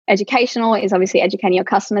Educational is obviously educating your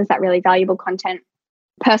customers, that really valuable content.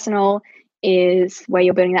 Personal is where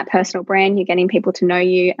you're building that personal brand. You're getting people to know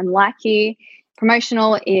you and like you.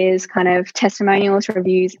 Promotional is kind of testimonials,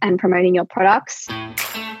 reviews, and promoting your products.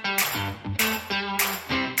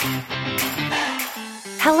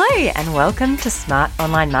 Hello and welcome to Smart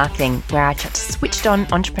Online Marketing, where I chat to switched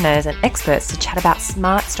on entrepreneurs and experts to chat about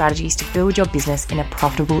smart strategies to build your business in a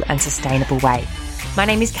profitable and sustainable way. My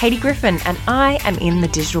name is Katie Griffin and I am in the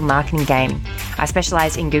digital marketing game. I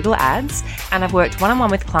specialise in Google Ads and I've worked one-on-one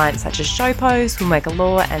with clients such as Showpo, Swimworker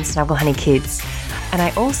Law and Snuggle Honey Kids. And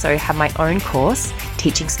I also have my own course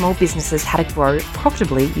teaching small businesses how to grow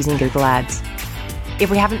profitably using Google Ads. If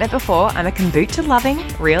we haven't met before, I'm a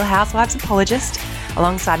kombucha-loving Real Housewives apologist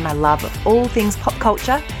alongside my love of all things pop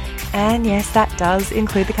culture. And yes, that does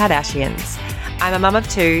include the Kardashians. I'm a mum of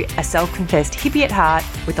two, a self-confessed hippie at heart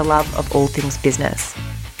with a love of all things business.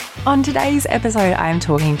 On today's episode, I am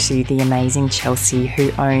talking to the amazing Chelsea,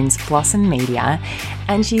 who owns Blossom Media,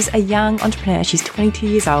 and she's a young entrepreneur. She's 22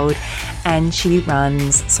 years old and she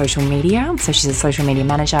runs social media. So she's a social media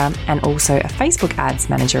manager and also a Facebook ads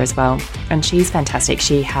manager as well. And she's fantastic.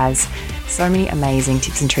 She has so many amazing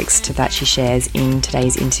tips and tricks that she shares in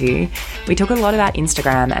today's interview. We talk a lot about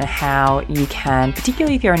Instagram and how you can,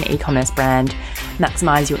 particularly if you're an e-commerce brand,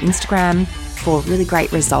 maximize your Instagram for really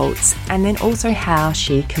great results, and then also how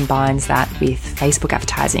she combines that with Facebook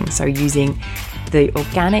advertising. So using the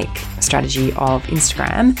organic strategy of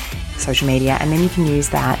Instagram, social media, and then you can use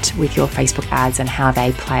that with your Facebook ads and how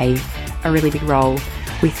they play a really big role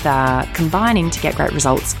with combining to get great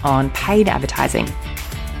results on paid advertising.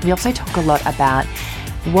 We also talk a lot about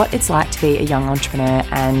what it's like to be a young entrepreneur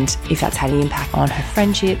and if that's had an impact on her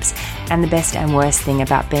friendships, and the best and worst thing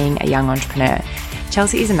about being a young entrepreneur.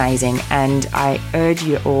 Chelsea is amazing and I urge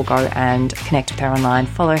you to all go and connect with her online,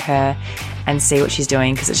 follow her and see what she's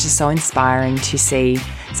doing, because it's just so inspiring to see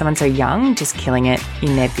someone so young just killing it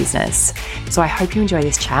in their business. So I hope you enjoy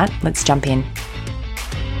this chat. Let's jump in.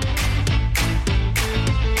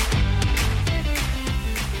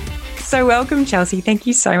 So welcome, Chelsea. Thank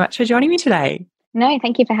you so much for joining me today. No,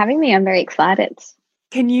 thank you for having me. I'm very excited.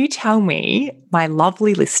 Can you tell me, my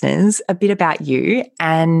lovely listeners, a bit about you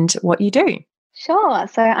and what you do? Sure.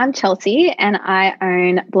 So I'm Chelsea and I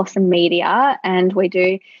own Blossom Media, and we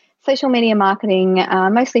do social media marketing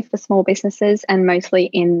mostly for small businesses and mostly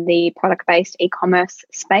in the product-based e-commerce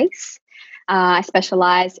space. I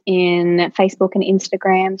specialize in Facebook and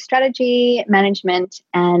Instagram strategy, management,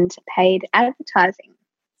 and paid advertising.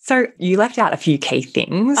 So you left out a few key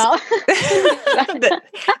things. Oh.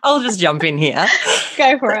 I'll just jump in here.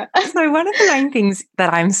 Go for it. So one of the main things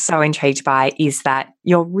that I'm so intrigued by is that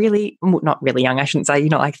you're really, not really young, I shouldn't say, you're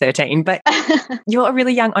not like 13, but you're a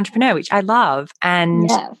really young entrepreneur, which I love. And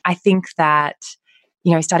yes. I think that,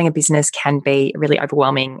 you know, starting a business can be a really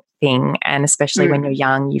overwhelming thing. And especially when you're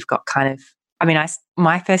young, you've got kind of,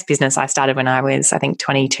 my first business I started when I was, I think,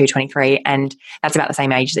 22, 23, and that's about the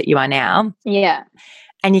same age that you are now. Yeah.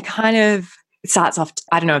 And you kind of, it starts off,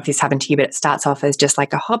 I don't know if this happened to you, but it starts off as just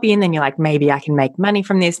like a hobby, and then you're like, maybe I can make money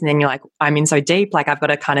from this. And then you're like, I'm in so deep, like I've got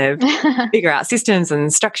to kind of figure out systems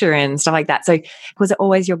and structure and stuff like that. So was it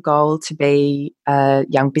always your goal to be a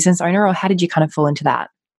young business owner, or how did you kind of fall into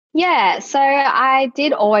that? Yeah, so I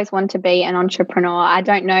did always want to be an entrepreneur. I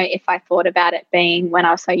don't know if I thought about it being when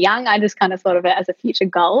I was so young. I just kind of thought of it as a future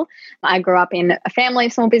goal. I grew up in a family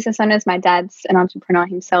of small business owners. My dad's an entrepreneur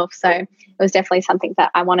himself, so it was definitely something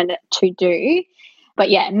that I wanted to do. But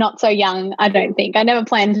yeah, not so young, I don't think. I never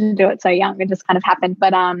planned to do it so young. It just kind of happened.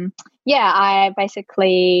 But yeah, I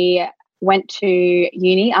basically went to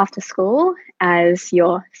uni after school, as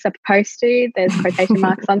you're supposed to. There's quotation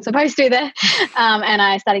marks on supposed to there. And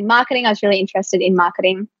I studied marketing. I was really interested in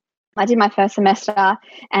marketing. I did my first semester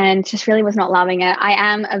and just really was not loving it. I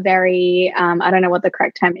am a very, I don't know what the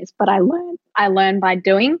correct term is, but I learn by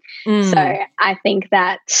doing. So I think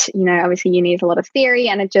that, you know, obviously uni is a lot of theory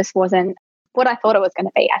and it just wasn't what I thought it was going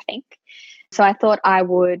to be, I think. So I thought I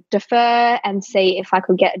would defer and see if I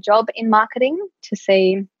could get a job in marketing to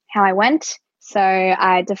see how I went. So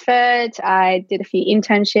I deferred, I did a few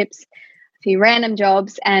internships, a few random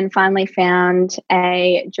jobs, and finally found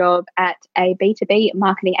a job at a B2B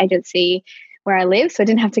marketing agency where I live. So I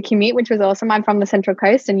didn't have to commute, which was awesome. I'm from the Central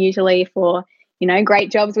Coast, and usually for, you know,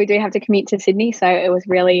 great jobs, we do have to commute to Sydney. So it was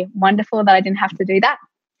really wonderful that I didn't have to do that.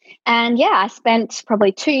 And yeah, I spent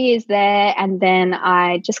probably 2 years there, and then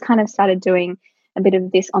I just kind of started doing a bit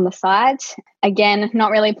of this on the side. Again,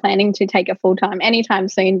 not really planning to take it full-time anytime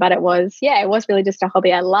soon, but it was really just a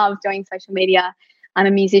hobby. I love doing social media. I'm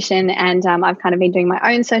a musician, and I've kind of been doing my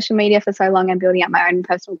own social media for so long and building up my own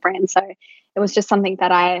personal brand. So it was just something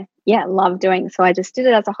that I love doing. So I just did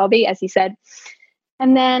it as a hobby, as you said.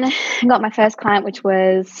 And then I got my first client, which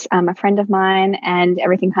was a friend of mine, and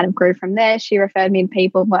everything kind of grew from there. She referred me to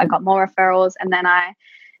people, but I got more referrals, and then I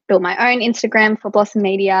built my own Instagram for Blossom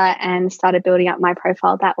Media and started building up my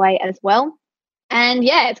profile that way as well. And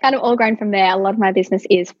it's kind of all grown from there. A lot of my business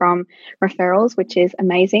is from referrals, which is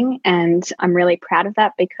amazing. And I'm really proud of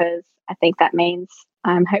that because I think that means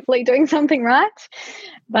I'm hopefully doing something right.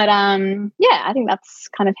 But I think that's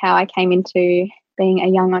kind of how I came into being a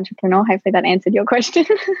young entrepreneur. Hopefully that answered your question.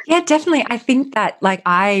 Yeah, definitely. I think that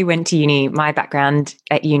I went to uni, my background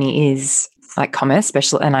at uni is commerce,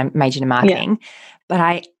 and I majored in marketing. Yeah. But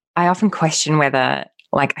I often question whether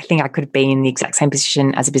I think I could have been in the exact same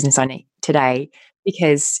position as a business owner today,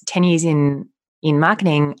 because 10 years in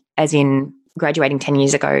marketing, as in graduating 10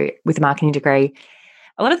 years ago with a marketing degree,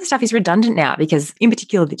 a lot of the stuff is redundant now because in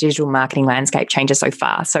particular the digital marketing landscape changes so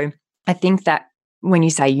fast. So I think that when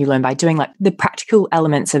you say you learn by doing, the practical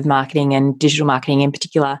elements of marketing and digital marketing in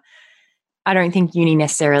particular, I don't think uni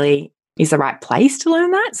necessarily is the right place to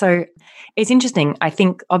learn that. So it's interesting. I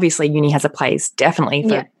think obviously uni has a place definitely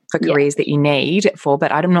for careers that you need for,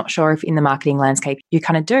 but I'm not sure if in the marketing landscape you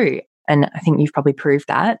kind of do. And I think you've probably proved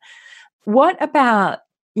that. What about,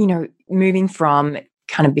 moving from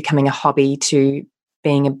kind of becoming a hobby to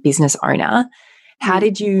being a business owner? How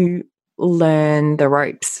did you learn the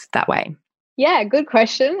ropes that way? Yeah, good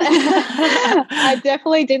question. I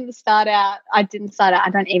definitely didn't start out. I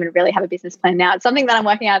don't even really have a business plan now. It's something that I'm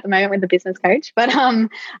working out at the moment with a business coach. But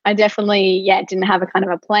I definitely, didn't have a kind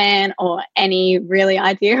of a plan or any really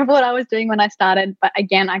idea of what I was doing when I started. But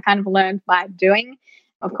again, I kind of learned by doing.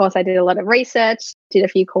 Of course, I did a lot of research, did a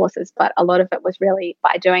few courses, but a lot of it was really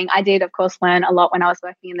by doing. I did, of course, learn a lot when I was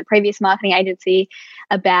working in the previous marketing agency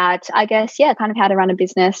about, I guess, kind of how to run a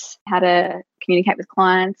business, how to communicate with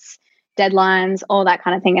clients, deadlines, all that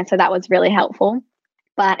kind of thing. And so that was really helpful.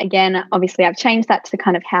 But again, obviously I've changed that to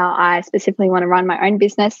kind of how I specifically want to run my own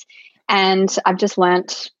business. And I've just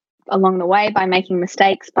learnt along the way by making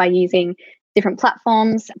mistakes, by using different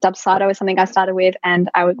platforms. Dubsado is something I started with, and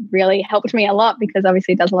it really helped me a lot because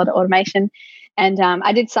obviously it does a lot of automation. And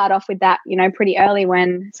I did start off with that, pretty early,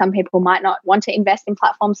 when some people might not want to invest in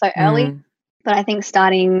platforms so early. But I think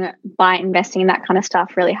starting by investing in that kind of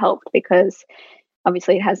stuff really helped because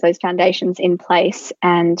obviously it has those foundations in place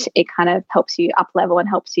and it kind of helps you up level and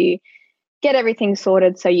helps you get everything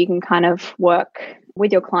sorted so you can kind of work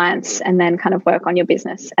with your clients and then kind of work on your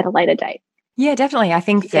business at a later date. Yeah, definitely. I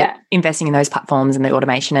think that investing in those platforms and the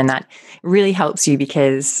automation and that really helps you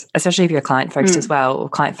because, especially if you're client focused as well or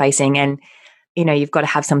client facing, and you've got to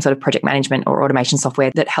have some sort of project management or automation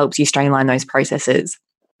software that helps you streamline those processes.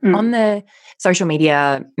 On the social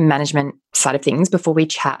media management side of things, before we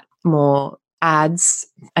chat more ads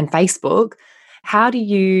and Facebook, how do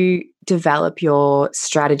you develop your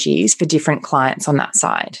strategies for different clients on that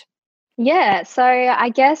side? Yeah, so I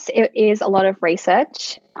guess it is a lot of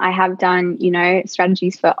research. I have done,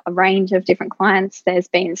 strategies for a range of different clients. There's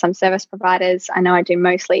been some service providers. I know I do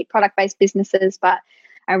mostly product-based businesses, but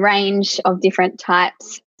a range of different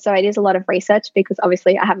types. So it is a lot of research because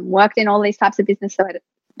obviously I haven't worked in all these types of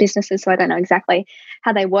businesses, so I don't know exactly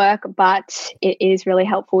how they work, but it is really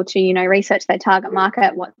helpful to, research their target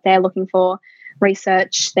market, what they're looking for,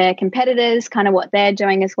 research their competitors, kind of what they're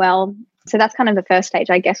doing as well. So that's kind of the first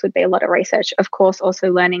stage, I guess, would be a lot of research. Of course,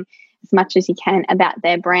 also learning as much as you can about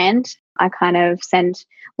their brand. I kind of send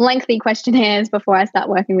lengthy questionnaires before I start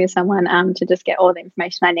working with someone to just get all the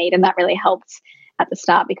information I need. And that really helps at the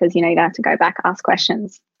start because, you don't have to go back, ask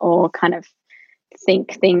questions or kind of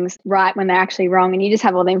think things right when they're actually wrong. And you just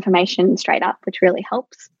have all the information straight up, which really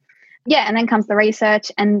helps. Yeah, and then comes the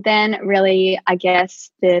research. And then really, I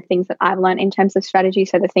guess, the things that I've learned in terms of strategy,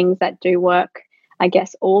 so the things that do work, I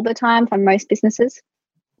guess, all the time for most businesses,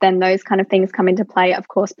 then those kind of things come into play, of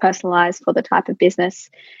course, personalized for the type of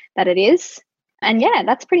business that it is. And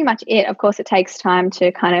that's pretty much it. Of course, it takes time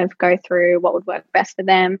to kind of go through what would work best for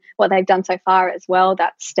them, what they've done so far as well.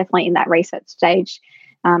 That's definitely in that research stage,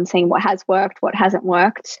 seeing what has worked, what hasn't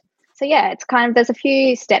worked. So it's kind of, there's a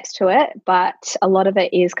few steps to it, but a lot of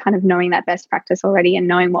it is kind of knowing that best practice already and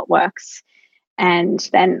knowing what works. And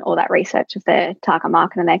then all that research of their target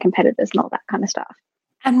market and their competitors and all that kind of stuff.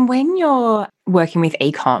 And when you're working with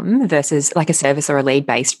e-com versus like a service or a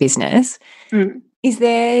lead-based business, is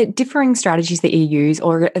there differing strategies that you use,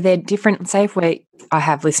 or are there different, say if I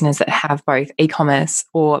have listeners that have both e-commerce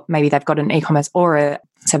or maybe they've got an e-commerce or a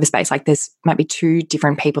service-based, like there's might be two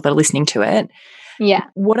different people that are listening to it. Yeah.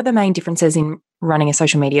 What are the main differences in running a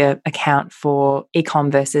social media account for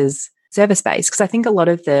e-com versus service-based? Because I think a lot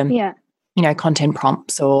of the, content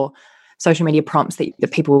prompts or social media prompts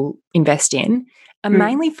that people invest in are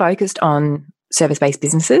mainly focused on service-based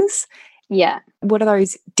businesses. Yeah. What are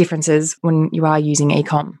those differences when you are using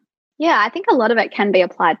e-com? Yeah, I think a lot of it can be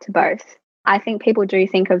applied to both. I think people do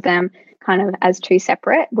think of them kind of as two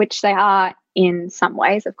separate, which they are in some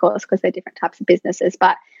ways, of course, because they're different types of businesses.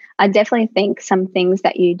 But I definitely think some things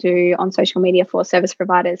that you do on social media for service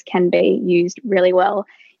providers can be used really well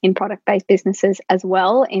in product-based businesses as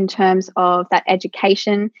well, in terms of that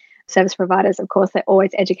education. Service providers, of course, they're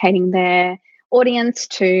always educating their audience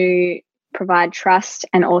to provide trust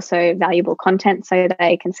and also valuable content so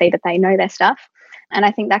they can see that they know their stuff. And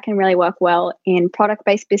I think that can really work well in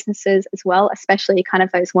product-based businesses as well, especially kind of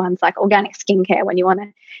those ones like organic skincare, when you want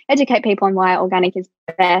to educate people on why organic is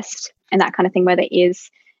best and that kind of thing, where there is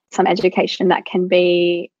some education that can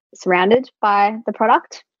be surrounded by the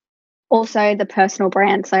product. Also, the personal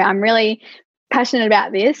brand. So I'm really passionate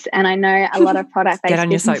about this, and I know a lot of product-based Get on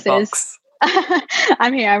businesses. Your soapbox.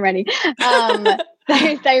 I'm here, I'm ready.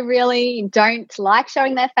 They really don't like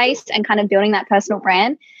showing their face and kind of building that personal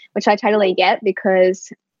brand, which I totally get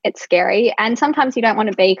because it's scary. And sometimes you don't want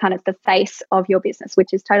to be kind of the face of your business,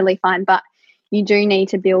 which is totally fine. But you do need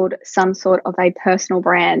to build some sort of a personal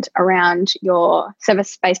brand around your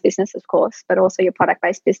service-based business, of course, but also your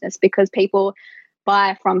product-based business, because people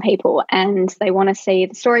buy from people and they want to see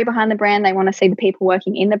the story behind the brand. They want to see the people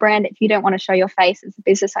working in the brand. If you don't want to show your face as a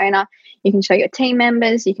business owner, you can show your team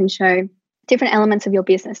members, you can show different elements of your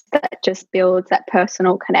business that just builds that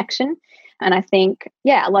personal connection. And I think,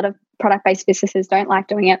 a lot of product-based businesses don't like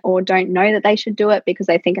doing it or don't know that they should do it because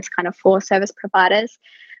they think it's kind of for service providers.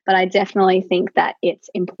 But I definitely think that it's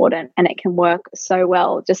important and it can work so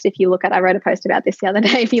well. Just if you look at, I wrote a post about this the other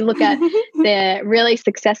day, if you look at the really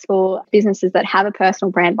successful businesses that have a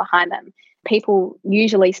personal brand behind them, people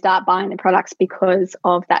usually start buying the products because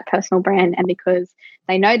of that personal brand and because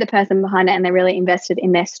they know the person behind it and they're really invested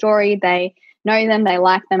in their story. They know them, they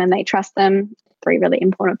like them, and they trust them. 3 really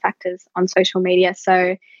important factors on social media.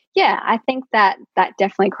 So, I think that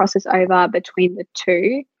definitely crosses over between the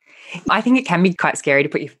two. I think it can be quite scary to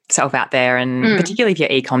put yourself out there, and particularly if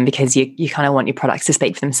you're e-com, because you kind of want your products to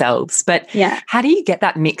speak for themselves. But how do you get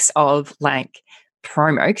that mix of like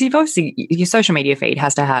promo? Because you've obviously, your social media feed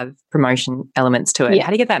has to have promotion elements to it. How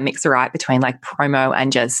do you get that mix right between like promo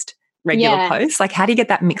and just regular posts? Like, how do you get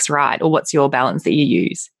that mix right, or what's your balance that you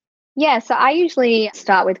use? Yeah, so I usually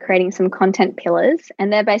start with creating some content pillars,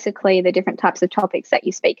 and they're basically the different types of topics that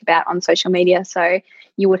you speak about on social media. So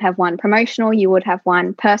you would have one promotional, you would have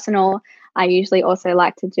one personal. I usually also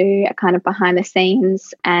like to do a kind of behind the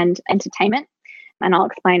scenes and entertainment, and I'll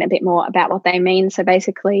explain a bit more about what they mean. So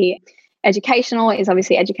basically, educational is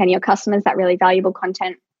obviously educating your customers, that really valuable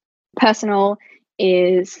content. Personal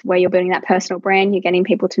is where you're building that personal brand, you're getting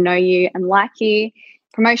people to know you and like you.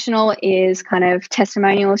 Promotional is kind of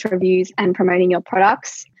testimonials, reviews, and promoting your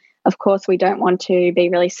products. Of course, we don't want to be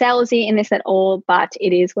really salesy in this at all, but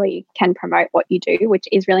it is where you can promote what you do, which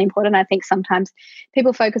is really important. I think sometimes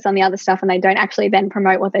people focus on the other stuff and they don't actually then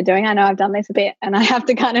promote what they're doing. I know I've done this a bit and I have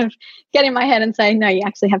to kind of get in my head and say, no, you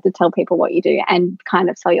actually have to tell people what you do and kind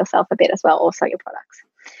of sell yourself a bit as well, also your products.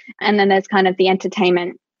 And then there's kind of the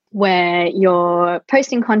entertainment, where you're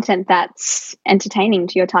posting content that's entertaining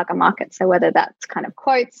to your target market. So whether that's kind of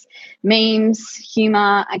quotes, memes,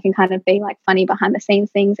 humor, I can kind of be like funny behind the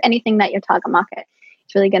scenes things, anything that your target market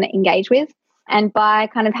is really going to engage with. And by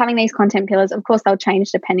kind of having these content pillars, of course, they'll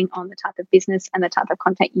change depending on the type of business and the type of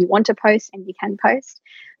content you want to post and you can post.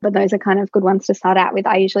 But those are kind of good ones to start out with,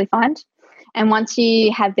 I usually find. And once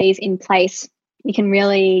you have these in place, you can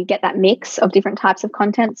really get that mix of different types of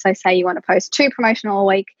content. So say you want to post 2 promotional a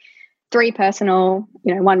week, 3 personal,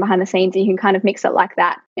 1 behind the scenes, and you can kind of mix it like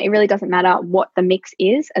that. It really doesn't matter what the mix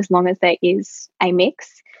is as long as there is a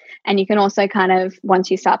mix. And you can also kind of,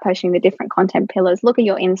 once you start posting the different content pillars, look at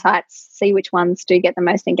your insights, see which ones do get the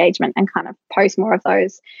most engagement and kind of post more of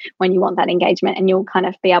those when you want that engagement. And you'll kind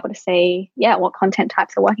of be able to see, what content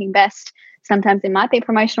types are working best. Sometimes it might be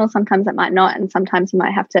promotional, sometimes it might not. And sometimes you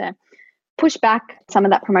might have to push back some of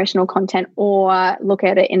that promotional content or look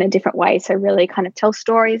at it in a different way. So really kind of tell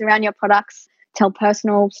stories around your products, tell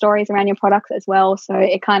personal stories around your products as well. So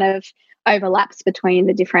it kind of overlaps between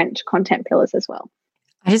the different content pillars as well.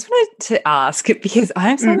 I just wanted to ask, because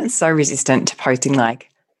I'm someone that's so resistant to posting like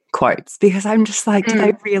quotes, because I'm just like, do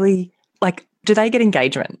they really do they get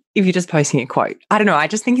engagement if you're just posting a quote? I don't know. I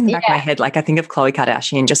just think in the back of my head, like I think of Khloe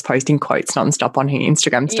Kardashian just posting quotes nonstop on her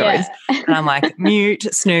Instagram stories. And I'm like, mute,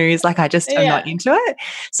 snooze, like I just am not into it.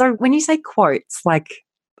 So when you say quotes, like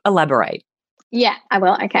elaborate. Yeah, I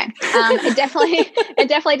will. Okay. It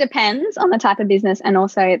definitely depends on the type of business and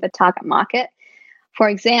also the target market. For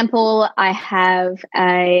example, I have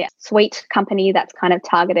a sweet company that's kind of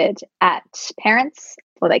targeted at parents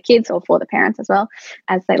for their kids, or for the parents as well,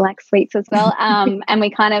 as they like sweets as well. And we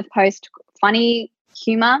kind of post funny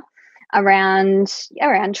humor around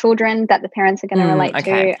children that the parents are going to relate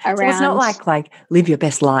okay. to. Around, so it's not like live your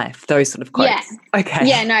best life, those sort of quotes. Yeah. Okay.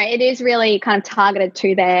 Yeah, no, it is really kind of targeted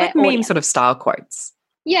to their like meme audience. sort of style quotes.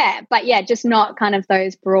 Yeah, but yeah, just not kind of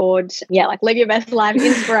those broad, like live your best life,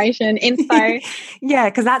 inspiration, inspo. Yeah,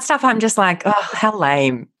 because that stuff I'm just like, oh, how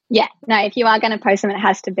lame. Yeah, no, if you are going to post them, it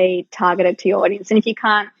has to be targeted to your audience. And if you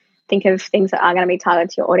can't think of things that are going to be targeted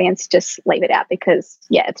to your audience, just leave it out because,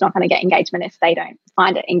 it's not going to get engagement if they don't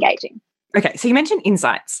find it engaging. Okay, so you mentioned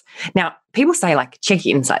insights. Now, people say check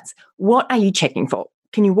your insights. What are you checking for?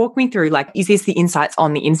 Can you walk me through, is this the insights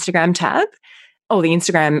on the Instagram tab or the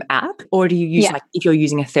Instagram app? Or do you use, if you're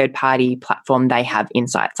using a third-party platform, they have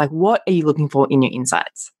insights? What are you looking for in your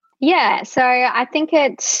insights? Yeah, so I think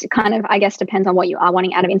it kind of, depends on what you are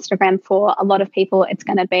wanting out of Instagram. For a lot of people, it's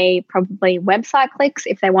going to be probably website clicks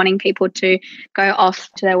if they're wanting people to go off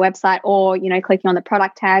to their website, or, clicking on the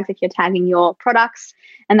product tags if you're tagging your products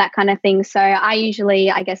and that kind of thing. So I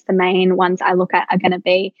usually, the main ones I look at are going to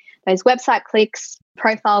be those website clicks,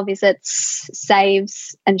 profile visits,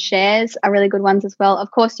 saves and shares are really good ones as well.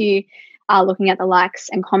 Of course, you are looking at the likes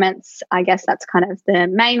and comments. I guess that's kind of the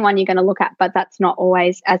main one you're going to look at, but that's not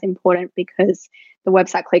always as important because the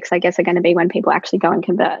website clicks, are going to be when people actually go and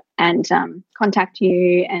convert and contact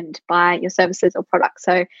you and buy your services or products.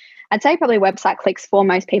 So I'd say probably website clicks for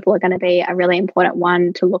most people are going to be a really important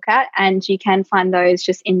one to look at. And you can find those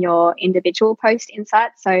just in your individual post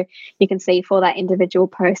insights. So you can see for that individual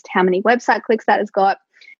post how many website clicks that has got,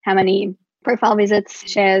 how many profile visits,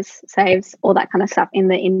 shares, saves, all that kind of stuff in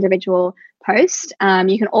the individual post.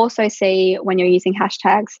 You can also see when you're using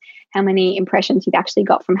hashtags how many impressions you've actually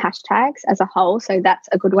got from hashtags as a whole. So that's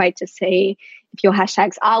a good way to see if your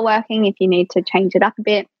hashtags are working, if you need to change it up a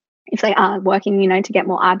bit, if they are working, to get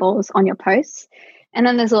more eyeballs on your posts. And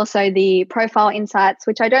then there's also the profile insights,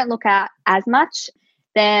 which I don't look at as much.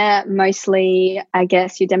 They're mostly, your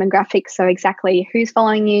demographics. So exactly who's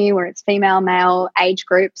following you, where it's female, male, age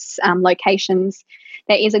groups, locations.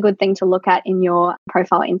 There is a good thing to look at in your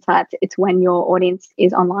profile insights. It's when your audience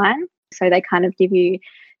is online. So they kind of give you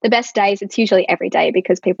the best days. It's usually every day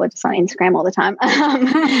because people are just on Instagram all the time.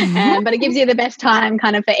 But it gives you the best time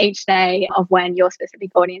kind of for each day of when your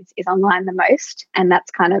specific audience is online the most. And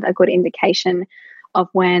that's kind of a good indication of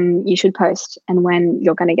when you should post and when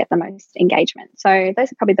you're going to get the most engagement. So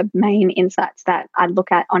those are probably the main insights that I'd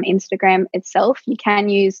look at on Instagram itself. You can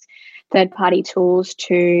use third-party tools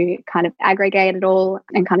to kind of aggregate it all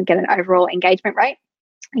and kind of get an overall engagement rate.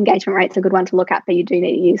 Engagement rate's a good one to look at, but you do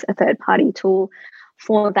need to use a third-party tool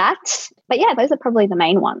for that. But yeah, those are probably the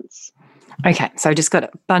main ones. Okay, so I just got a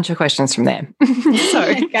bunch of questions from there.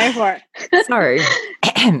 So go for it. So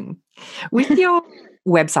with your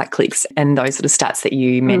website clicks and those sort of stats that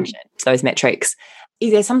you mentioned, those metrics,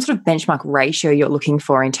 is there some sort of benchmark ratio you're looking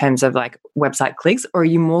for in terms of website clicks, or are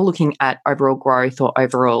you more looking at overall growth or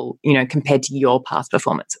overall, compared to your past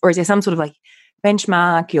performance? Or is there some sort of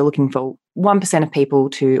benchmark you're looking for 1% of people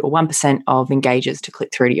to, or 1% of engagers to click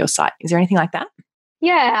through to your site? Is there anything like that?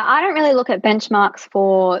 Yeah, I don't really look at benchmarks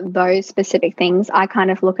for those specific things. I kind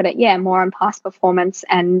of look at it, more on past performance,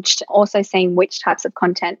 and also seeing which types of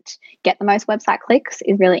content get the most website clicks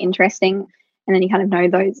is really interesting. And then you kind of know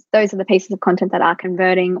those are the pieces of content that are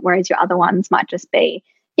converting, whereas your other ones might just be,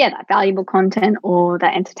 that valuable content or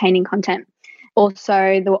that entertaining content.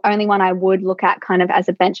 Also, the only one I would look at kind of as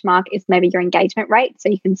a benchmark is maybe your engagement rate. So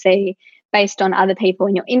you can see based on other people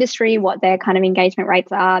in your industry what their kind of engagement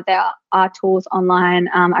rates are. There are tools online.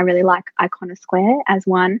 I really like Iconosquare as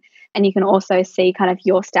one. And you can also see kind of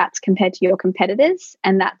your stats compared to your competitors.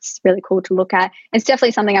 And that's really cool to look at. It's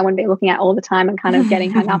definitely something I wouldn't be looking at all the time and kind of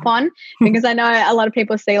getting hung up on, because I know a lot of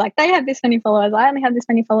people see they have this many followers, I only have this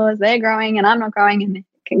many followers, they're growing and I'm not growing, and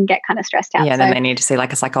can get kind of stressed out. Yeah, then they need to see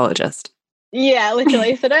a psychologist. Yeah,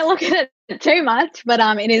 literally. So don't look at it too much, but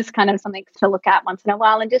it is kind of something to look at once in a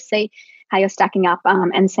while and just see how you're stacking up,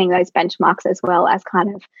 and seeing those benchmarks as well as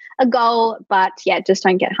kind of a goal. But just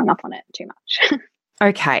don't get hung up on it too much.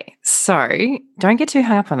 Okay, so don't get too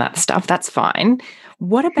hung up on that stuff. That's fine.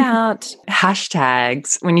 What about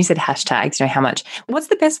hashtags? When you said hashtags, how much? What's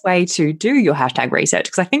the best way to do your hashtag research?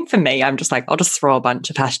 Because I think for me, I'm just I'll just throw a bunch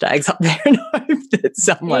of hashtags up there and hope that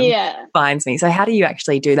someone finds me. So how do you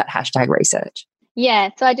actually do that hashtag research? Yeah,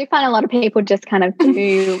 so I do find a lot of people just kind of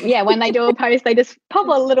do, when they do a post, they just pop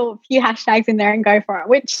a little few hashtags in there and go for it,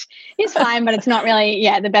 which is fine, but it's not really,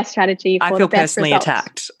 the best strategy for I the feel best personally results.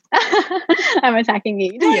 attacked. I'm attacking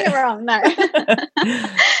you. Don't get me wrong, no.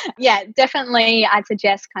 Yeah, definitely I'd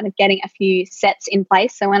suggest kind of getting a few sets in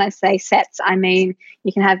place. So when I say sets, I mean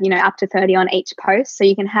you can have, up to 30 on each post. So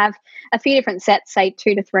you can have a few different sets, say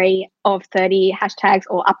 2 to 3 of 30 hashtags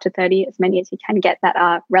or up to 30, as many as you can get that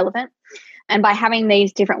are relevant. And by having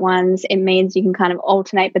these different ones, it means you can kind of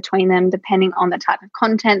alternate between them depending on the type of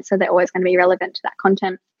content. So they're always going to be relevant to that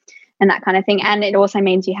content and that kind of thing. And it also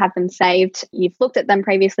means you have them saved. You've looked at them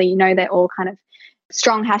previously, they're all kind of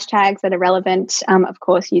strong hashtags that are relevant. Of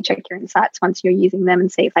course, you check your insights once you're using them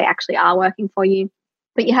and see if they actually are working for you.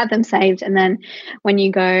 But you have them saved, and then when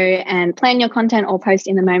you go and plan your content or post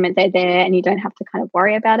in the moment, they're there and you don't have to kind of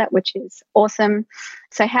worry about it, which is awesome.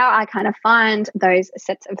 So how I kind of find those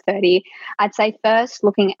sets of 30, I'd say first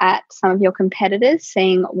looking at some of your competitors,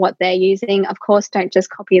 seeing what they're using. Of course, don't just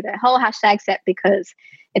copy their whole hashtag set because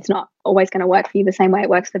it's not always going to work for you the same way it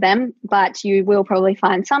works for them, but you will probably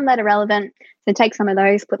find some that are relevant. So take some of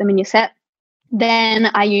those, put them in your set. Then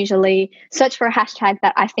I usually search for a hashtag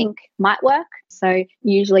that I think might work. So you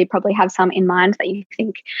usually probably have some in mind that you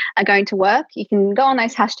think are going to work. You can go on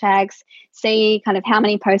those hashtags, see kind of how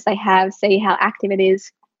many posts they have, see how active it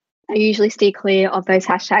is. I usually steer clear of those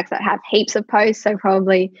hashtags that have heaps of posts. So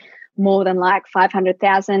probably more than like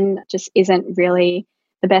 500,000 just isn't really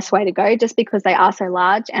the best way to go, just because they are so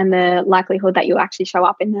large and the likelihood that you'll actually show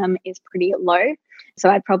up in them is pretty low. So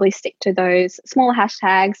I'd probably stick to those smaller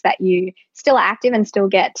hashtags that you still are active and still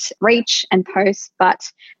get reach and posts, but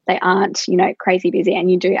they aren't, crazy busy,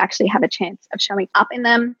 and you do actually have a chance of showing up in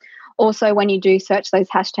them. Also, when you do search those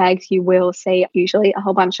hashtags, you will see usually a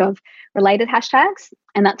whole bunch of related hashtags,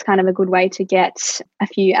 and that's kind of a good way to get a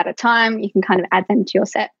few at a time. You can kind of add them to your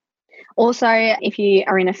set. Also, if you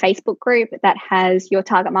are in a Facebook group that has your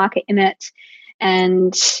target market in it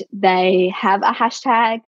and they have a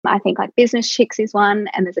hashtag, I think like Business Chicks is one,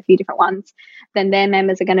 and there's a few different ones, then their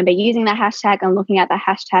members are going to be using that hashtag and looking at the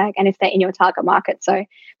hashtag. And if they're in your target market, so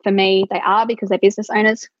for me, they are because they're business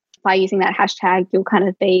owners. By using that hashtag, you'll kind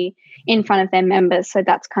of be in front of their members. So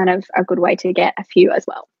that's kind of a good way to get a few as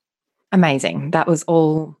well. Amazing. That was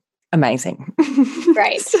all amazing.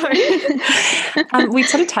 Great. So, we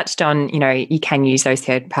sort of touched on, you can use those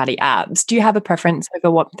third-party apps. Do you have a preference over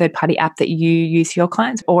what third-party app that you use for your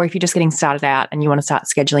clients? Or if you're just getting started out and you want to start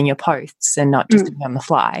scheduling your posts and not just doing on the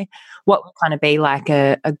fly, what would kind of be like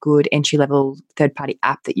a good entry-level third-party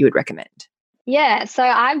app that you would recommend? Yeah, so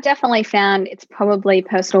I've definitely found it's probably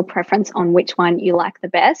personal preference on which one you like the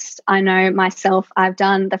best. I know myself, I've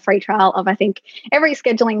done the free trial of, I think, every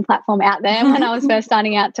scheduling platform out there when I was first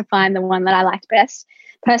starting out to find the one that I liked best.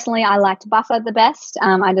 Personally, I liked Buffer the best.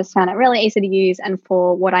 I just found it really easy to use, and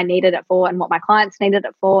for what I needed it for and what my clients needed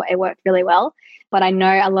it for, it worked really well. But I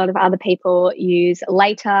know a lot of other people use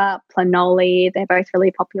Later, Planoly. They're both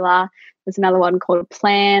really popular. There's another one called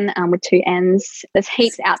Plan with 2 N's. There's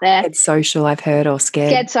heaps out there. Scared Social, I've heard, or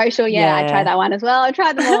Scared Social, yeah. I tried that one as well. I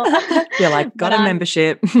tried them all. You're like, got a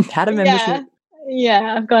membership, had a membership.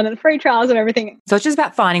 Yeah, I've gone to the free trials and everything. So it's just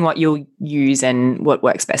about finding what you'll use and what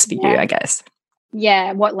works best for you, I guess.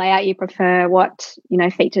 Yeah, what layout you prefer, what,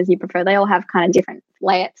 features you prefer. They all have kind of different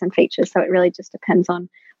layouts and features. So it really just depends on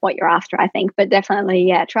what you're after, I think. But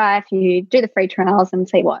definitely, try if you do the free trials and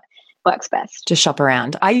see what works best. Just shop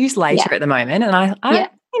around. I use Later at the moment, and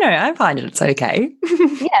I find it's okay.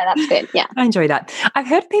 Yeah, that's good. Yeah. I enjoy that. I've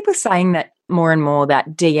heard people saying that more and more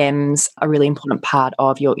that DMs are a really important part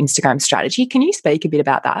of your Instagram strategy. Can you speak a bit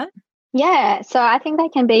about that? Yeah, so I think they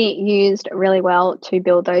can be used really well to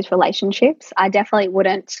build those relationships. I definitely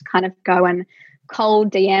wouldn't kind of go and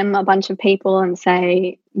cold DM a bunch of people and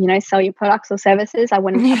say, sell your products or services. I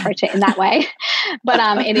wouldn't approach it in that way. But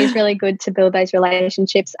it is really good to build those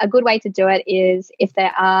relationships. A good way to do it is if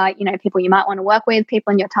there are, people you might want to work with,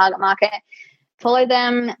 people in your target market, follow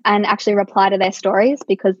them and actually reply to their stories,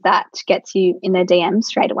 because that gets you in their DMs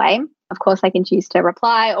straight away. Of course, they can choose to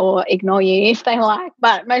reply or ignore you if they like,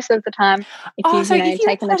 but most of the time, if you've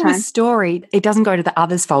taken the time, story, it doesn't go to the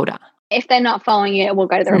others folder. If they're not following you, it will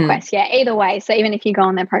go to the request. Yeah, either way. So even if you go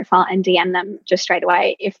on their profile and DM them just straight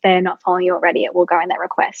away, if they're not following you already, it will go in their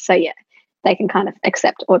request. So yeah, they can kind of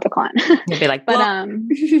accept or decline. You'll be like, but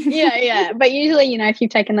yeah. But usually, if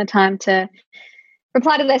you've taken the time to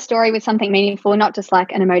reply to their story with something meaningful, not just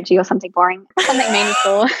like an emoji or something boring, something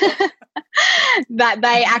meaningful that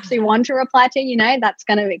they actually want to reply to, that's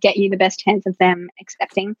going to get you the best chance of them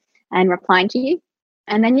accepting and replying to you.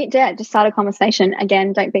 And then just start a conversation.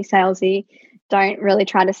 Again, don't be salesy. don't really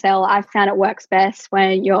try to sell. I've found it works best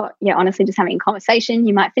when you're honestly just having a conversation.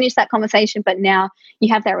 You might finish that conversation, but now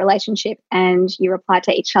you have that relationship and you reply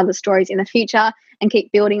to each other's stories in the future and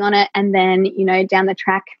keep building on it. And then, down the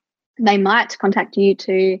track, they might contact you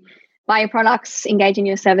to buy your products, engage in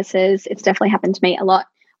your services. It's definitely happened to me a lot.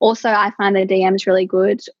 Also, I find the DMs really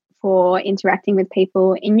good for interacting with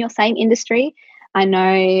people in your same industry. I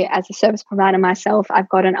know as a service provider myself, I've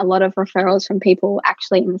gotten a lot of referrals from people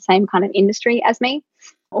actually in the same kind of industry as me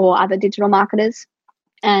or other digital marketers.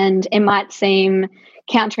 And it might seem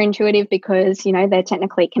counterintuitive because, they're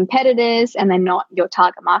technically competitors and they're not your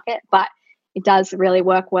target market, but it does really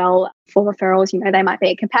work well for referrals. They might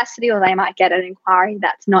be at capacity or they might get an inquiry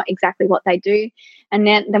that's not exactly what they do. And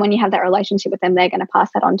then when you have that relationship with them, they're going to pass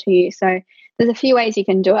that on to you. So there's a few ways you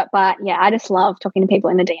can do it. But yeah, I just love talking to people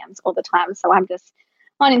in the DMs all the time. So I'm just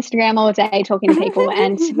on Instagram all day talking to people.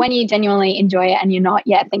 And when you genuinely enjoy it and you're not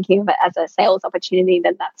yet thinking of it as a sales opportunity,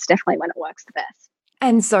 then that's definitely when it works the best.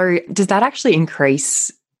 And so does that actually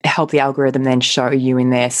help the algorithm then show you in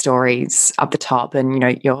their stories up the top and,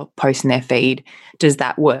 your post in their feed? Does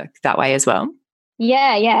that work that way as well?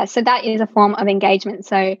 Yeah. So that is a form of engagement.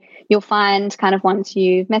 So you'll find kind of once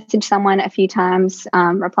you've messaged someone a few times,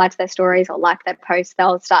 reply to their stories or like their posts,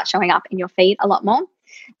 they'll start showing up in your feed a lot more.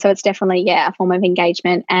 So it's definitely, a form of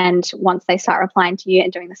engagement. And once they start replying to you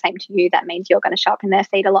and doing the same to you, that means you're going to show up in their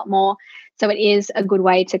feed a lot more. So it is a good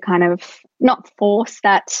way to kind of not force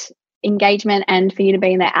that engagement and for you to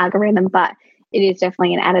be in their algorithm, but it is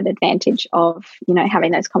definitely an added advantage of,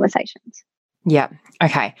 having those conversations. Yeah.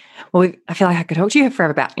 Okay. Well, I feel like I could talk to you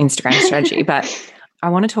forever about Instagram strategy, but I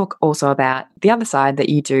want to talk also about the other side that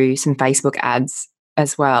you do some Facebook ads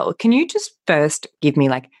as well. Can you just first give me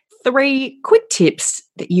 3 quick tips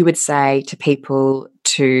that you would say to people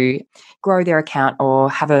to grow their account or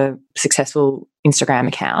have a successful Instagram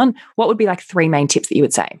account? What would be 3 main tips that you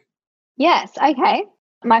would say? Yes. Okay.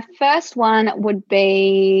 My first one would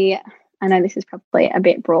be, I know this is probably a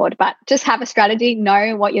bit broad, but just have a strategy,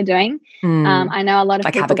 know what you're doing. I know a lot of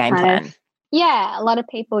people have a game plan. A lot of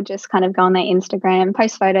people just kind of go on their Instagram,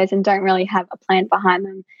 post photos and don't really have a plan behind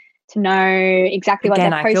them to know exactly what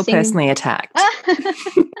they're posting. I feel personally attacked.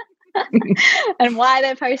 And why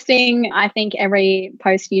they're posting. I think every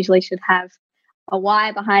post usually should have a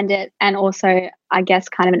why behind it and also, I guess,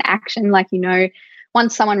 kind of an action.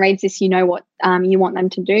 Once someone reads this, what you want them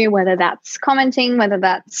to do, whether that's commenting, whether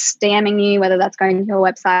that's DMing you, whether that's going to your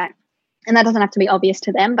website. And that doesn't have to be obvious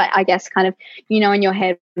to them, but I guess kind of, in your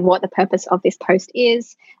head what the purpose of this post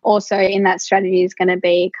is. Also in that strategy is going to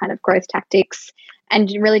be kind of growth tactics, and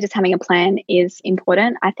really just having a plan is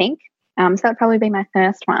important, I think. So that'd probably be my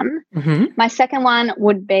first one. Mm-hmm. My second one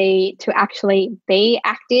would be to actually be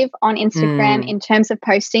active on Instagram in terms of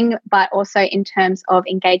posting, but also in terms of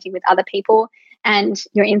engaging with other people and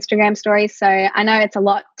your Instagram stories. So I know it's a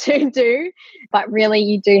lot to do, but really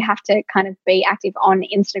you do have to kind of be active on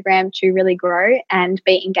Instagram to really grow and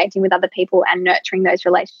be engaging with other people and nurturing those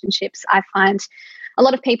relationships. I find a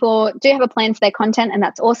lot of people do have a plan for their content and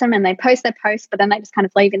that's awesome, and they post their posts, but then they just kind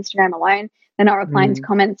of leave Instagram alone. They're not replying to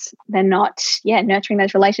comments. They're not, nurturing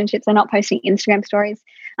those relationships. They're not posting Instagram stories.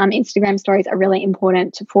 Instagram stories are really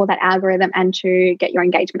important for that algorithm and to get your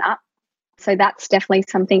engagement up. So that's definitely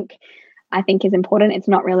something I think is important. It's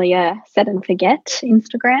not really a set and forget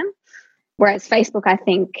Instagram. Whereas Facebook, I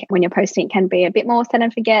think when you're posting, it can be a bit more set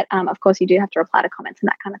and forget. Of course, you do have to reply to comments and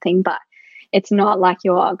that kind of thing, but it's not like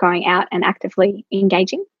you're going out and actively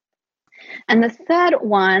engaging. And the third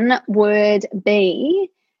one would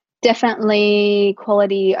be definitely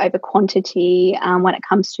quality over quantity when it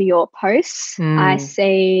comes to your posts. I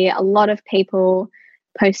see a lot of people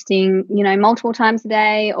posting, multiple times a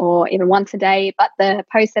day or even once a day, but the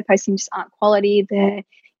posts they're posting just aren't quality. They're,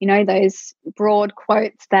 those broad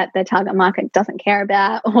quotes that the target market doesn't care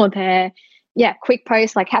about, or they're, quick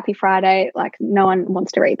posts like Happy Friday, like no one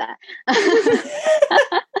wants to read that.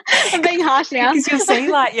 I'm being harsh now. Because you'll see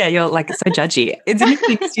you're so judgy. It's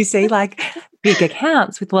interesting because you see big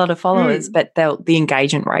accounts with a lot of followers, but the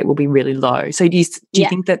engagement rate will be really low. So do you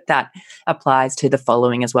think that applies to the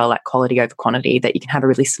following as well, like quality over quantity, that you can have a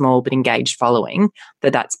really small but engaged following,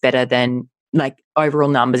 that's better than overall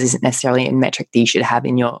numbers isn't necessarily a metric that you should have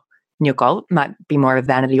in your goal? It might be more of a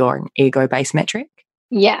vanity or an ego-based metric.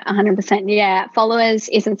 Yeah, 100%. Yeah, followers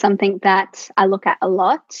isn't something that I look at a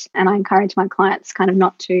lot, and I encourage my clients kind of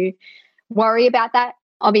not to worry about that.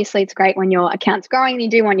 Obviously, it's great when your account's growing and you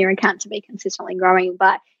do want your account to be consistently growing,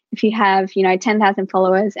 but if you have, 10,000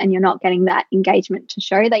 followers and you're not getting that engagement to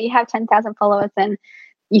show that you have 10,000 followers, then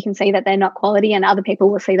you can see that they're not quality and other people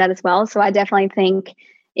will see that as well. So I definitely think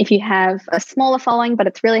if you have a smaller following, but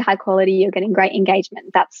it's really high quality, you're getting great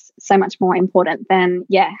engagement. That's so much more important than,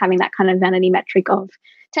 having that kind of vanity metric of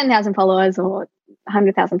 10,000 followers or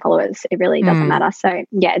 100,000 followers. It really doesn't matter. So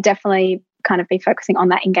definitely kind of be focusing on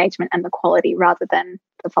that engagement and the quality rather than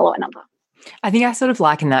the follower number. I think I sort of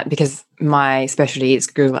liken that because my specialty is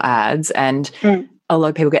Google Ads, and a lot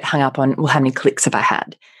of people get hung up on, well, how many clicks have I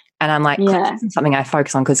had? And I'm like, clicks isn't something I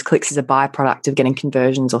focus on because clicks is a byproduct of getting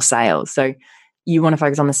conversions or sales. So you want to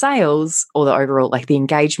focus on the sales or the overall, like the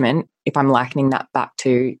engagement. If I'm likening that back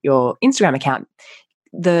to your Instagram account,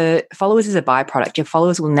 the followers is a byproduct. Your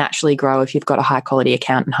followers will naturally grow if you've got a high quality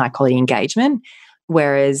account and high quality engagement.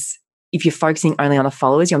 Whereas if you're focusing only on the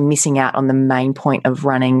followers, you're missing out on the main point of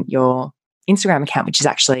running your Instagram account, which is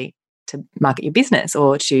actually to market your business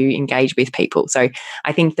or to engage with people. So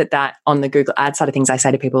I think that on the Google Ads side of things, I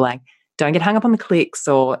say to people like, don't get hung up on the clicks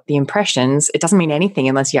or the impressions. It doesn't mean anything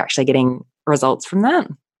unless you're actually getting results from that.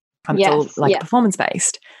 It's all like performance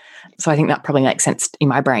based. So I think that probably makes sense in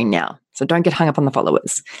my brain now. So don't get hung up on the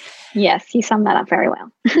followers. Yes, you summed that up very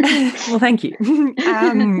well. Well, thank you.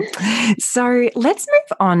 So let's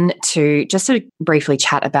move on to just sort of briefly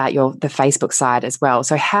chat about the Facebook side as well.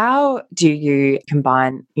 So how do you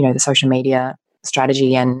combine, the social media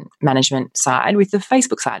strategy and management side with the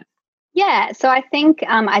Facebook side? Yeah, so I think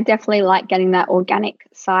I definitely like getting that organic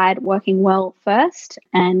side working well first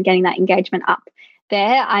and getting that engagement up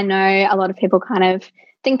there. I know a lot of people kind of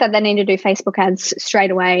think that they need to do Facebook ads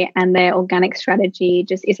straight away and their organic strategy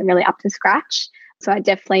just isn't really up to scratch. So I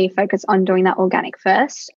definitely focus on doing that organic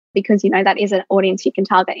first because, that is an audience you can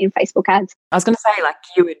target in Facebook ads. I was going to say, like,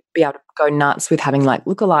 you would be able to go nuts with having like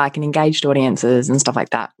lookalike and engaged audiences and stuff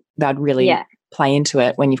like that. That would really play into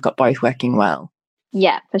it when you've got both working well.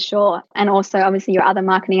 Yeah, for sure. And also obviously your other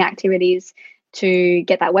marketing activities to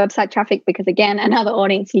get that website traffic because, again, another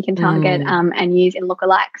audience you can target and use in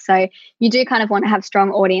lookalike. So you do kind of want to have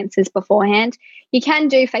strong audiences beforehand. You can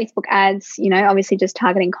do Facebook ads, obviously just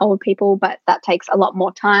targeting cold people, but that takes a lot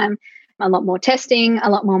more time, a lot more testing, a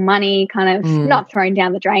lot more money, kind of not thrown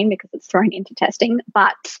down the drain because it's thrown into testing,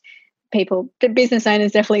 but the business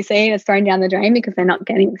owners definitely see it as thrown down the drain because they're not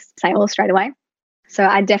getting sales straight away. So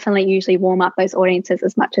I definitely usually warm up those audiences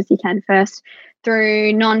as much as you can first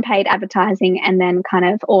through non-paid advertising and then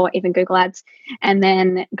or even Google ads, and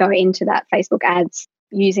then go into that Facebook ads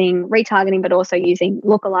using retargeting, but also using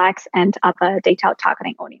lookalikes and other detailed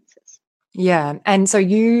targeting audiences. Yeah. And so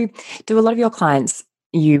you do a lot of your clients,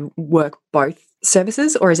 you work both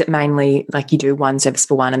services, or is it mainly like you do one service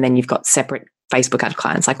for one and then you've got separate Facebook ad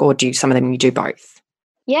clients, or do some of them you do both?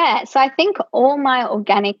 Yeah, so I think all my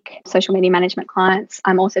organic social media management clients,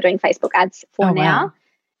 I'm also doing Facebook ads for now. Wow.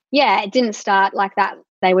 Yeah, it didn't start like that.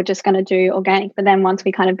 They were just going to do organic. But then once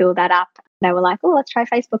we kind of build that up, they were like, oh, let's try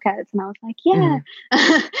Facebook ads. And I was like, yeah.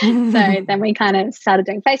 So then we kind of started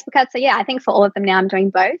doing Facebook ads. So yeah, I think for all of them now I'm doing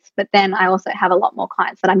both. But then I also have a lot more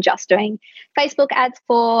clients that I'm just doing Facebook ads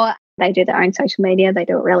for. They do their own social media. They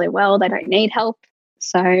do it really well. They don't need help.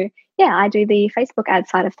 So yeah, I do the Facebook ad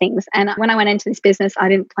side of things. And when I went into this business, I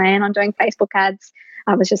didn't plan on doing Facebook ads.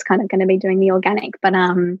 I was just kind of going to be doing the organic. But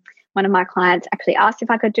one of my clients actually asked if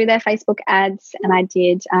I could do their Facebook ads, and I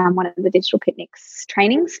did one of the Digital Picnics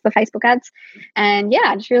trainings for Facebook ads. And yeah,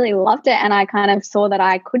 I just really loved it. And I kind of saw that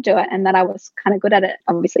I could do it and that I was kind of good at it,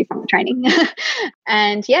 obviously from the training.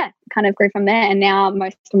 And yeah, kind of grew from there. And now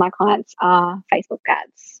most of my clients are Facebook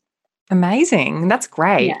ads. Amazing. That's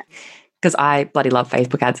great. Yeah. Because I bloody love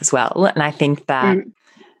Facebook ads as well. And I think that,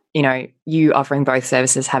 you offering both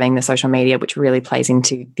services, having the social media, which really plays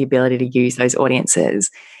into the ability to use those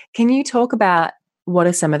audiences. Can you talk about what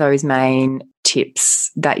are some of those main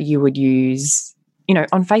tips that you would use,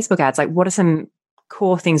 on Facebook ads? Like, what are some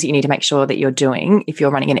core things that you need to make sure that you're doing if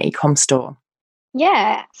you're running an e-com store?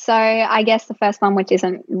 Yeah. So I guess the first one, which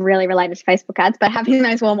isn't really related to Facebook ads, but having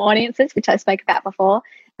those warm audiences, which I spoke about before,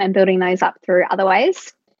 and building those up through other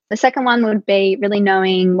ways. The second one would be really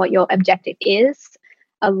knowing what your objective is.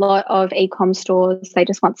 A lot of e-com stores, they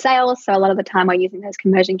just want sales. So a lot of the time we're using those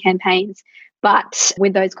conversion campaigns. But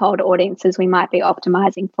with those cold audiences, we might be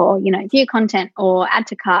optimizing for, view content or add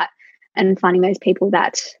to cart and finding those people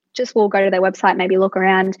that just will go to their website, maybe look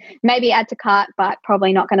around, maybe add to cart, but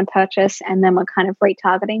probably not going to purchase. And then we're kind of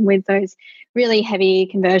retargeting with those really heavy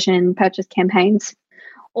conversion purchase campaigns.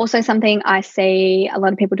 Also, something I see a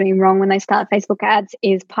lot of people doing wrong when they start Facebook ads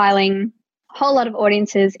is piling a whole lot of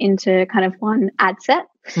audiences into kind of one ad set.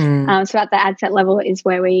 So at the ad set level is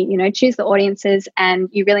where we, choose the audiences, and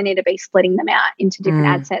you really need to be splitting them out into different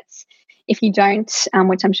ad sets. If you don't,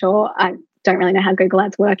 which I'm sure, I don't really know how Google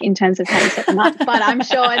ads work in terms of how you set them up, but I'm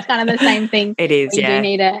sure it's kind of the same thing. It is, You do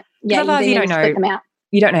need to, otherwise you don't know split them out.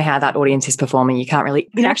 you don't know how that audience is performing. You can't really,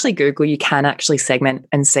 you can actually Google, you can actually segment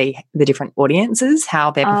and see the different audiences,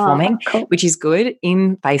 how they're performing, cool. which is good.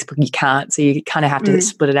 In Facebook, you can't. So you kind of have to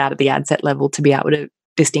split it out at the ad set level to be able to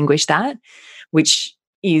distinguish that, which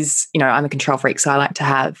is, I'm a control freak. So I like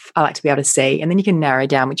to be able to see, and then you can narrow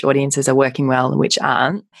down which audiences are working well and which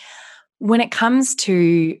aren't. When it comes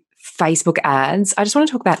to Facebook ads, I just want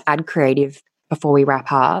to talk about ad creative before we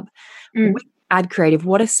wrap up. With ad creative,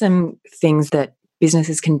 what are some things that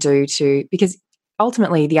businesses can do because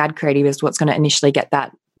ultimately the ad creative is what's going to initially get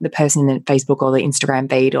the person in the Facebook or the Instagram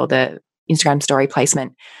feed or the Instagram story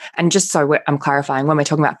placement. And just so I'm clarifying, when we're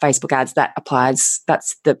talking about Facebook ads,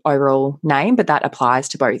 that's the overall name, but that applies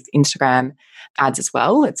to both Instagram ads as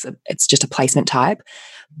well. It's just a placement type.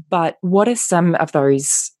 But what are some of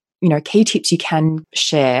those, key tips you can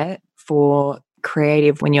share for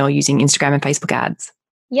creative when you're using Instagram and Facebook ads?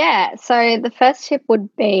 Yeah, so the first tip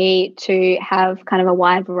would be to have kind of a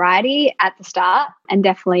wide variety at the start and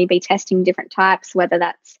definitely be testing different types, whether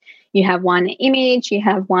that's you have one image, you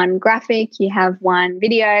have one graphic, you have one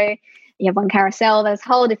video, you have one carousel. There's a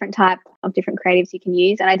whole different type of different creatives you can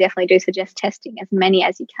use. And I definitely do suggest testing as many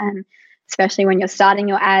as you can, especially when you're starting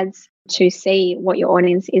your ads, to see what your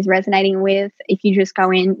audience is resonating with. If you just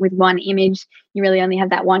go in with one image, you really only have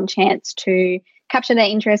that one chance to capture their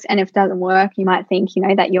interest. And if it doesn't work, you might think,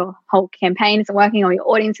 that your whole campaign isn't working or your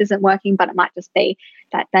audience isn't working, but it might just be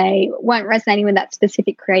that they weren't resonating with that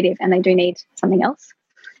specific creative and they do need something else.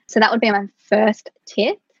 So that would be my first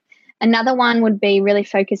tip. Another one would be really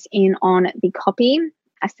focus in on the copy.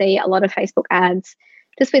 I see a lot of Facebook ads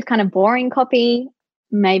just with kind of boring copy.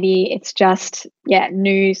 Maybe it's just,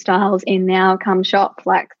 new styles in now, come shop.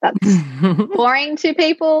 Like that's boring to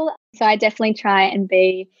people. So I definitely try and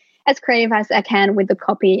be as creative as I can with the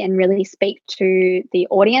copy and really speak to the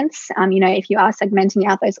audience. If you are segmenting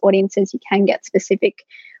out those audiences, you can get specific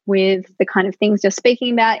with the kind of things you're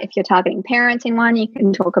speaking about. If you're targeting parents in one, you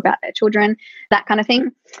can talk about their children, that kind of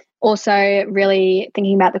thing. Also, really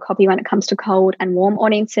thinking about the copy when it comes to cold and warm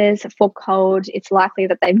audiences. For cold, it's likely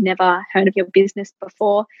that they've never heard of your business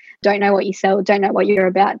before, don't know what you sell, don't know what you're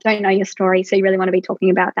about, don't know your story. So you really want to be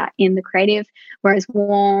talking about that in the creative. Whereas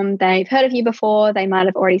warm, they've heard of you before, they might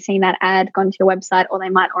have already seen that ad, gone to your website, or they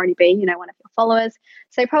might already be, one of your followers.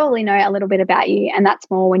 So they probably know a little bit about you. And that's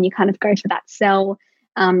more when you kind of go for that sell.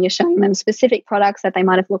 You're showing them specific products that they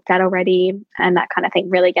might have looked at already and that kind of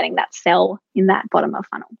thing, really getting that sell in that bottom of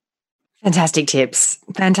funnel. Fantastic tips.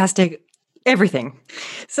 Fantastic everything.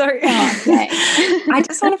 So I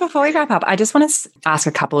just want to, before we wrap up, I just want to ask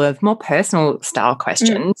a couple of more personal style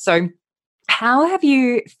questions. So how have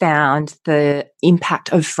you found the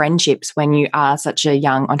impact of friendships when you are such a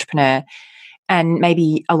young entrepreneur and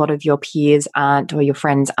maybe a lot of your peers aren't, or your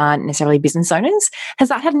friends aren't necessarily business owners? Has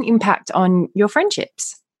that had an impact on your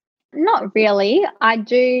friendships? Not really. I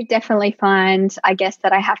do definitely find, I guess,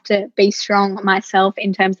 that I have to be strong myself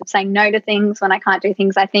in terms of saying no to things when I can't do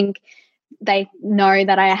things. I think they know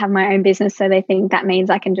that I have my own business, so they think that means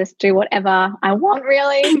I can just do whatever I want,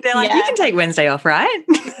 really. They're like, you can take Wednesday off, right?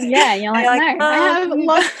 Yeah, you're like, no, I have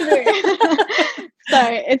lots to do. So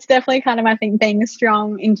it's definitely kind of, I think, being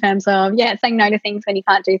strong in terms of, saying no to things when you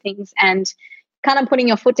can't do things and kind of putting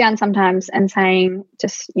your foot down sometimes and saying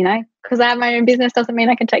just, because I have my own business doesn't mean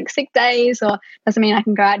I can take sick days or doesn't mean I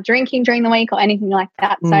can go out drinking during the week or anything like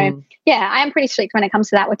that. So, I am pretty strict when it comes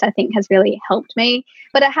to that, which I think has really helped me.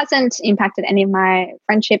 But it hasn't impacted any of my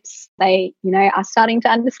friendships. They, are starting to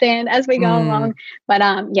understand as we go along. But,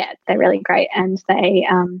 they're really great and they,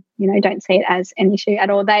 don't see it as an issue at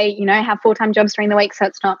all. They, have full-time jobs during the week, so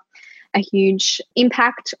it's not a huge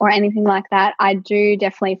impact or anything like that. I do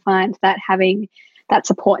definitely find that having that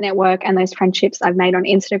support network and those friendships I've made on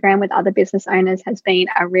Instagram with other business owners has been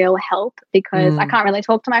a real help because I can't really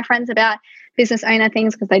talk to my friends about business owner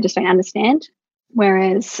things because they just don't understand.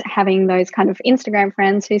 Whereas having those kind of Instagram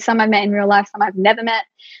friends who some I've met in real life, some I've never met,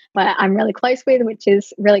 but I'm really close with, which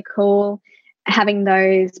is really cool. Having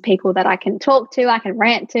those people that I can talk to, I can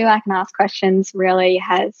rant to, I can ask questions really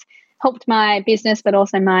has helped my business, but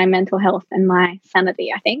also my mental health and my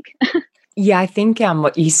sanity, I think. Yeah, I think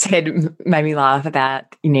what you said made me laugh about,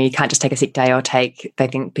 you can't just take a sick day or they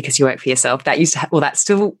think because you work for yourself. That used to, that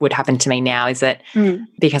still would happen to me now is that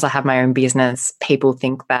because I have my own business, people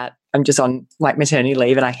think that I'm just on like maternity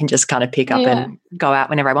leave and I can just kind of pick up and go out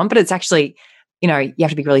whenever I want. But it's actually, you have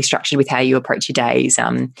to be really structured with how you approach your days.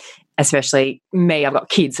 Especially me, I've got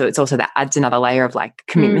kids, so it's also that adds another layer of like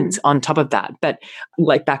commitments on top of that. But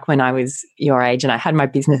like back when I was your age and I had my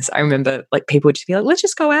business, I remember like people would just be like, let's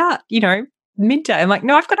just go out, midday. I'm like,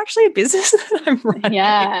 no, I've got actually a business that I'm running.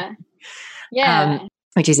 Yeah.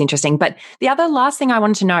 which is interesting. But the other last thing I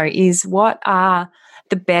wanted to know is, what are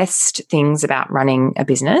the best things about running a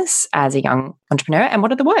business as a young entrepreneur, and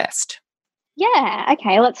what are the worst? Yeah.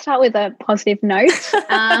 Okay. Let's start with a positive note.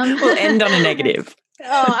 We'll end on a negative.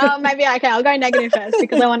 Maybe okay. I'll go negative first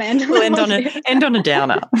because I want to end. We'll end on a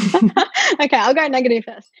downer. Okay, I'll go negative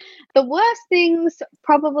first. The worst things,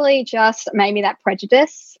 probably just maybe that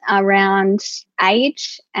prejudice around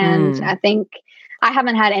age, and I think I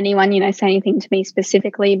haven't had anyone, say anything to me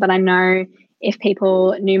specifically, but I know if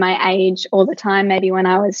people knew my age all the time, maybe when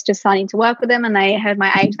I was just starting to work with them and they heard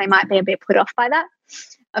my age, they might be a bit put off by that.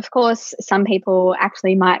 Of course, some people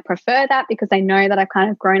actually might prefer that because they know that I've kind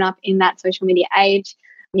of grown up in that social media age,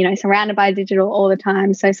 surrounded by digital all the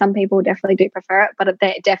time. So some people definitely do prefer it, but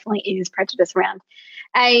there definitely is prejudice around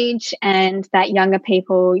age, and that younger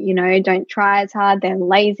people, don't try as hard. They're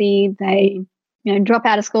lazy. They, drop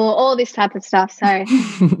out of school, all this type of stuff. So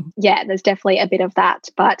yeah, there's definitely a bit of that,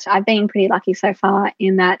 but I've been pretty lucky so far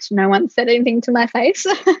in that no one said anything to my face.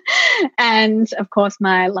 And of course,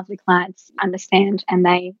 my lovely clients understand and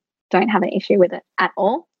they don't have an issue with it at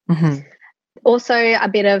all. Also, a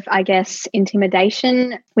bit of, I guess,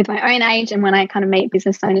 intimidation with my own age. And when I kind of meet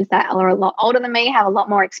business owners that are a lot older than me, have a lot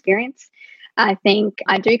more experience, I think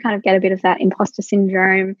I do kind of get a bit of that imposter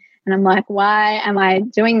syndrome. And I'm like, why am I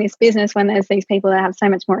doing this business when there's these people that have so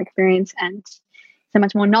much more experience and so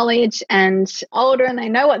much more knowledge and older, and they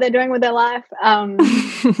know what they're doing with their life. So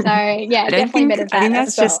yeah, definitely a bit of that. I think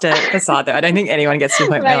that's just a facade though. I don't think anyone gets to the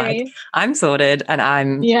point where like, I'm sorted and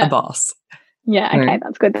I'm a boss. Yeah, okay,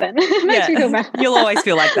 that's good then. Makes me feel better. You'll always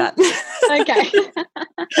feel like that. Okay.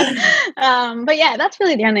 But yeah, that's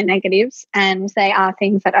really the only negatives, and they are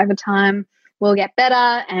things that over time will get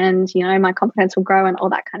better and, my confidence will grow and all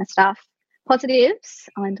that kind of stuff. Positives,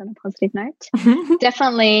 I'll end on a positive note.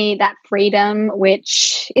 Definitely that freedom,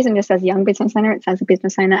 which isn't just as a young business owner, it's as a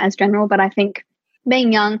business owner as general, but I think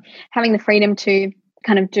being young, having the freedom to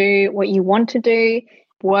kind of do what you want to do,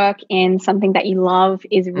 work in something that you love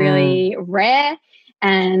is really rare.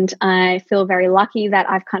 And I feel very lucky that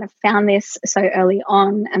I've kind of found this so early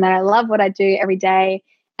on, and that I love what I do every day,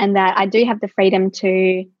 and that I do have the freedom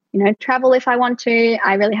to, travel if I want to.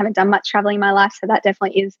 I really haven't done much traveling in my life, so that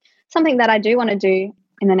definitely is something that I do want to do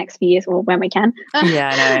in the next few years, or when we can. Yeah,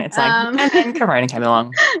 I know. It's like, and then Corona came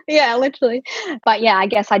along. Yeah, literally. But yeah, I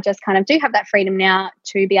guess I just kind of do have that freedom now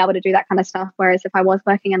to be able to do that kind of stuff. Whereas if I was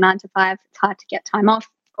working a 9 to 5, it's hard to get time off.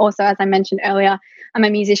 Also, as I mentioned earlier, I'm a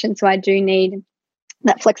musician, so I do need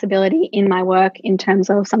that flexibility in my work in terms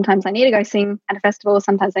of sometimes I need to go sing at a festival,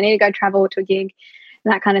 sometimes I need to go travel to a gig,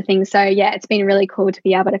 that kind of thing. So yeah, it's been really cool to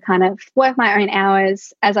be able to kind of work my own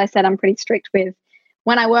hours. As I said, I'm pretty strict with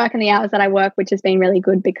when I work and the hours that I work, which has been really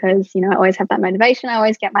good because, I always have that motivation. I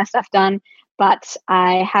always get my stuff done, but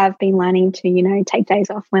I have been learning to, take days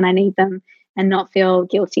off when I need them and not feel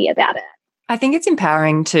guilty about it. I think it's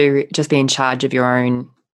empowering to just be in charge of your own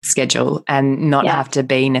schedule and not have to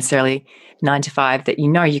be necessarily 9 to 5, that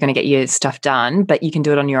you're going to get your stuff done, but you can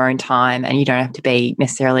do it on your own time and you don't have to be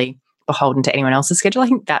necessarily beholden to anyone else's schedule. I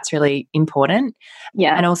think that's really important.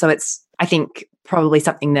 Yeah. And also it's, I think, probably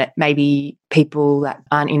something that maybe people that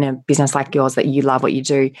aren't in a business like yours, that you love what you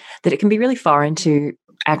do, that it can be really foreign to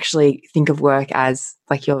actually think of work as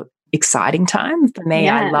like your exciting time. For me,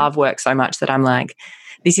 I love work so much that I'm like,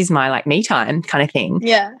 this is my like me time kind of thing.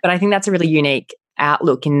 Yeah. But I think that's a really unique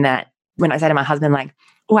outlook, in that when I say to my husband, like,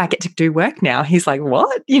 oh, I get to do work now, he's like,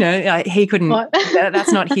 what? He couldn't,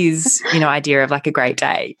 that's not his, idea of like a great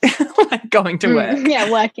day, like going to work. Yeah,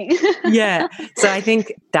 working. Yeah. So I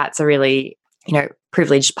think that's a really,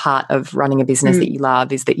 privileged part of running a business that you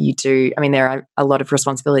love, is that you do, I mean, there are a lot of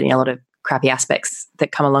responsibility and a lot of crappy aspects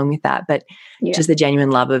that come along with that, but just the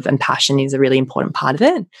genuine love of and passion is a really important part of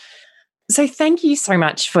it. So thank you so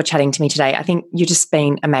much for chatting to me today. I think you've just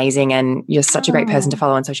been amazing and you're such a great person to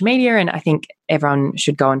follow on social media, and I think everyone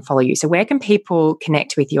should go and follow you. So where can people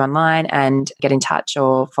connect with you online and get in touch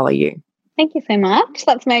or follow you? Thank you so much.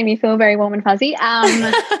 That's made me feel very warm and fuzzy.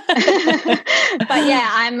 But yeah,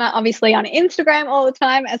 I'm obviously on Instagram all the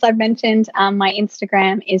time. As I've mentioned, my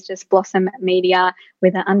Instagram is just Blossom Media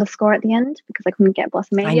with an underscore at the end, because I couldn't get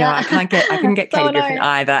Blossom Media. I know, I couldn't get Katie Griffin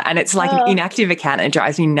either. And it's like an inactive account and it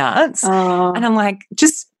drives me nuts. And I'm like,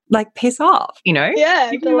 just like piss off,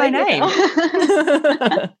 Yeah. Give me my name.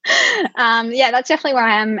 Yeah, that's definitely where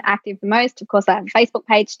I am active the most. Of course, I have a Facebook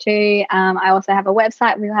page too. I also have a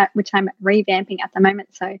website which I'm revamping at the moment.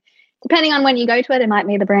 So depending on when you go to it might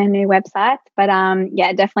be the brand new website. But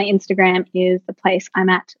yeah, definitely Instagram is the place I'm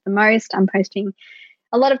at the most. I'm posting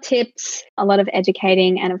a lot of tips, a lot of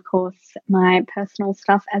educating, and of course, my personal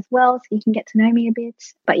stuff as well. So you can get to know me a bit.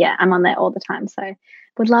 But yeah, I'm on there all the time. So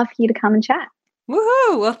would love for you to come and chat.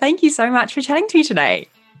 Woohoo! Well, thank you so much for chatting to me today.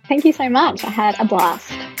 Thank you so much. I had a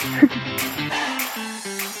blast.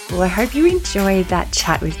 Well, I hope you enjoyed that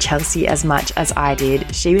chat with Chelsea as much as I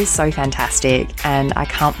did. She was so fantastic, and I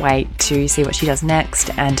can't wait to see what she does next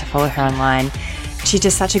and to follow her online. She's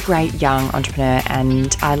just such a great young entrepreneur,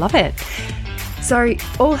 and I love it. So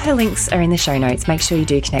all her links are in the show notes. Make sure you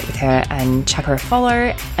do connect with her and chuck her a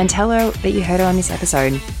follow and tell her that you heard her on this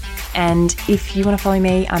episode. And if you want to follow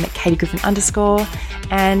me, I'm at @KatieGriffin_,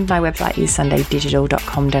 and my website is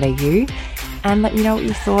sundaydigital.com.au. And let me know what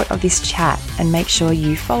you thought of this chat, and make sure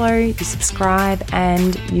you follow, you subscribe,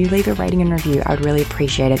 and you leave a rating and review. I would really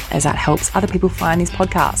appreciate it, as that helps other people find this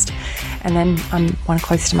podcast. And then I'm one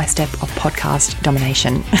closer to my step of podcast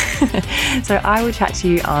domination. So I will chat to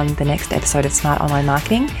you on the next episode of Smart Online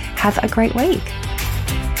Marketing. Have a great week.